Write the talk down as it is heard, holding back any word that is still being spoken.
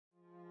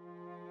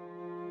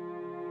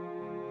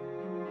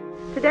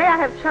Today I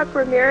have Chuck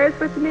Ramirez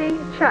with me.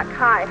 Chuck,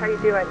 hi, how you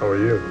doing? How are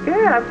you?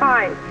 Good, I'm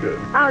fine. Good.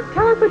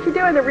 Tell us what you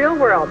do in the real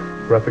world.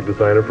 Graphic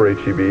designer for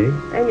HEB.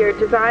 And you're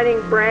designing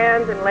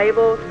brands and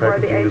labels for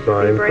the HEB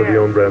design brand. for the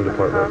own brand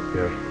department,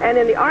 yeah. And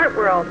in the art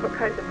world, what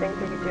kinds of things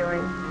are you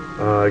doing?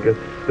 I guess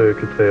I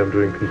could say I'm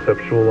doing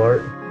conceptual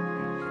art.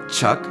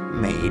 Chuck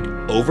made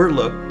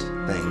overlooked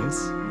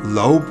things,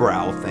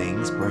 lowbrow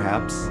things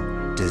perhaps,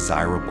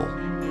 desirable.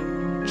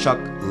 Chuck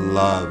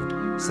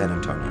loved San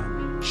Antonio.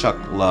 Chuck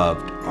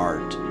loved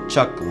art.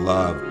 Chuck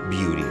loved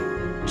beauty.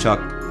 Chuck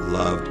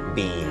loved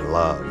being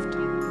loved.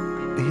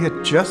 He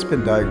had just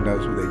been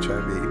diagnosed with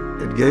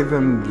HIV. It gave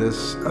him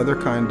this other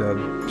kind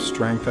of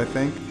strength, I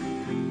think.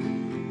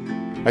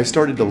 I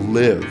started to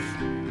live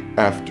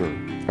after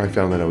I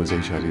found that I was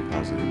HIV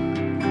positive.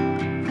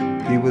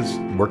 He was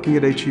working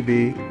at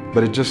HEB,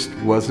 but it just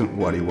wasn't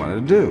what he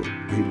wanted to do.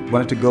 He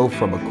wanted to go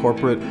from a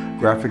corporate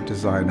graphic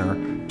designer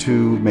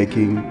to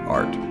making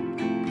art.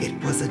 It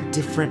was a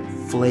different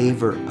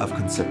flavor of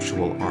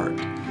conceptual art.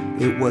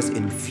 It was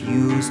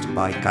infused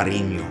by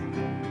cariño,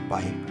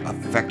 by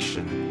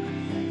affection.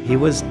 He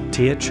was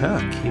Tia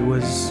Chuck. He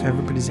was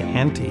everybody's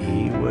auntie.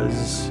 He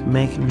was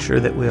making sure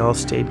that we all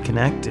stayed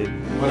connected.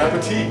 Bon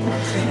appetit!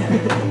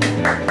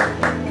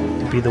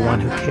 To be the one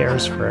who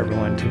cares for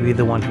everyone, to be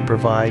the one who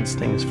provides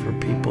things for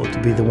people, to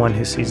be the one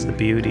who sees the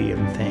beauty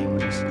in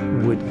things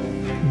would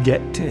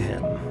get to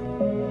him.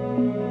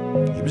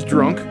 He was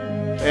drunk,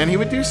 and he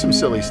would do some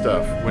silly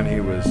stuff when he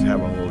was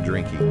having a little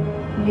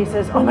drinky. He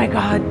says, "Oh my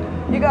God,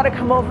 you gotta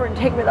come over and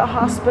take me to the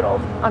hospital.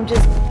 I'm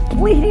just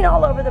bleeding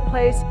all over the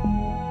place."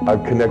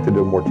 I've connected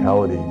to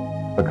mortality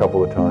a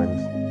couple of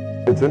times.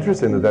 It's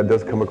interesting that that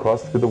does come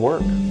across through the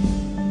work.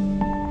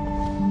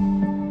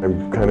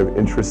 I'm kind of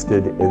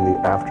interested in the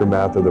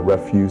aftermath or the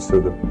refuse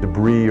or the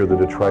debris or the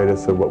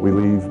detritus of what we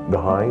leave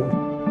behind.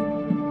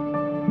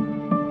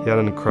 He had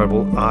an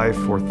incredible eye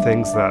for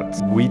things that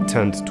we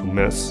tend to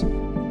miss.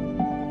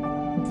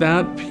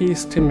 That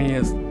piece to me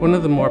is one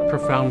of the more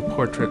profound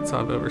portraits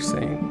I've ever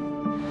seen.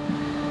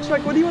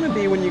 Chuck, what do you want to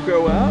be when you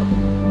grow up?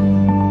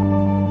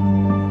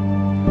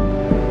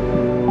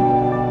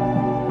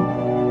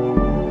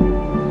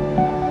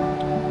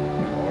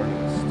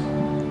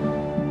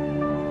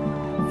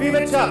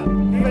 Viva Chuck!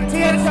 Viva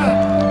Tia Chuck!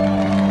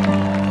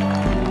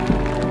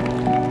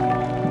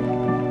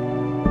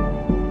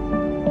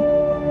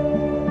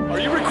 Are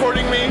you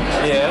recording me?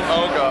 Yeah.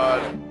 Oh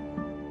God.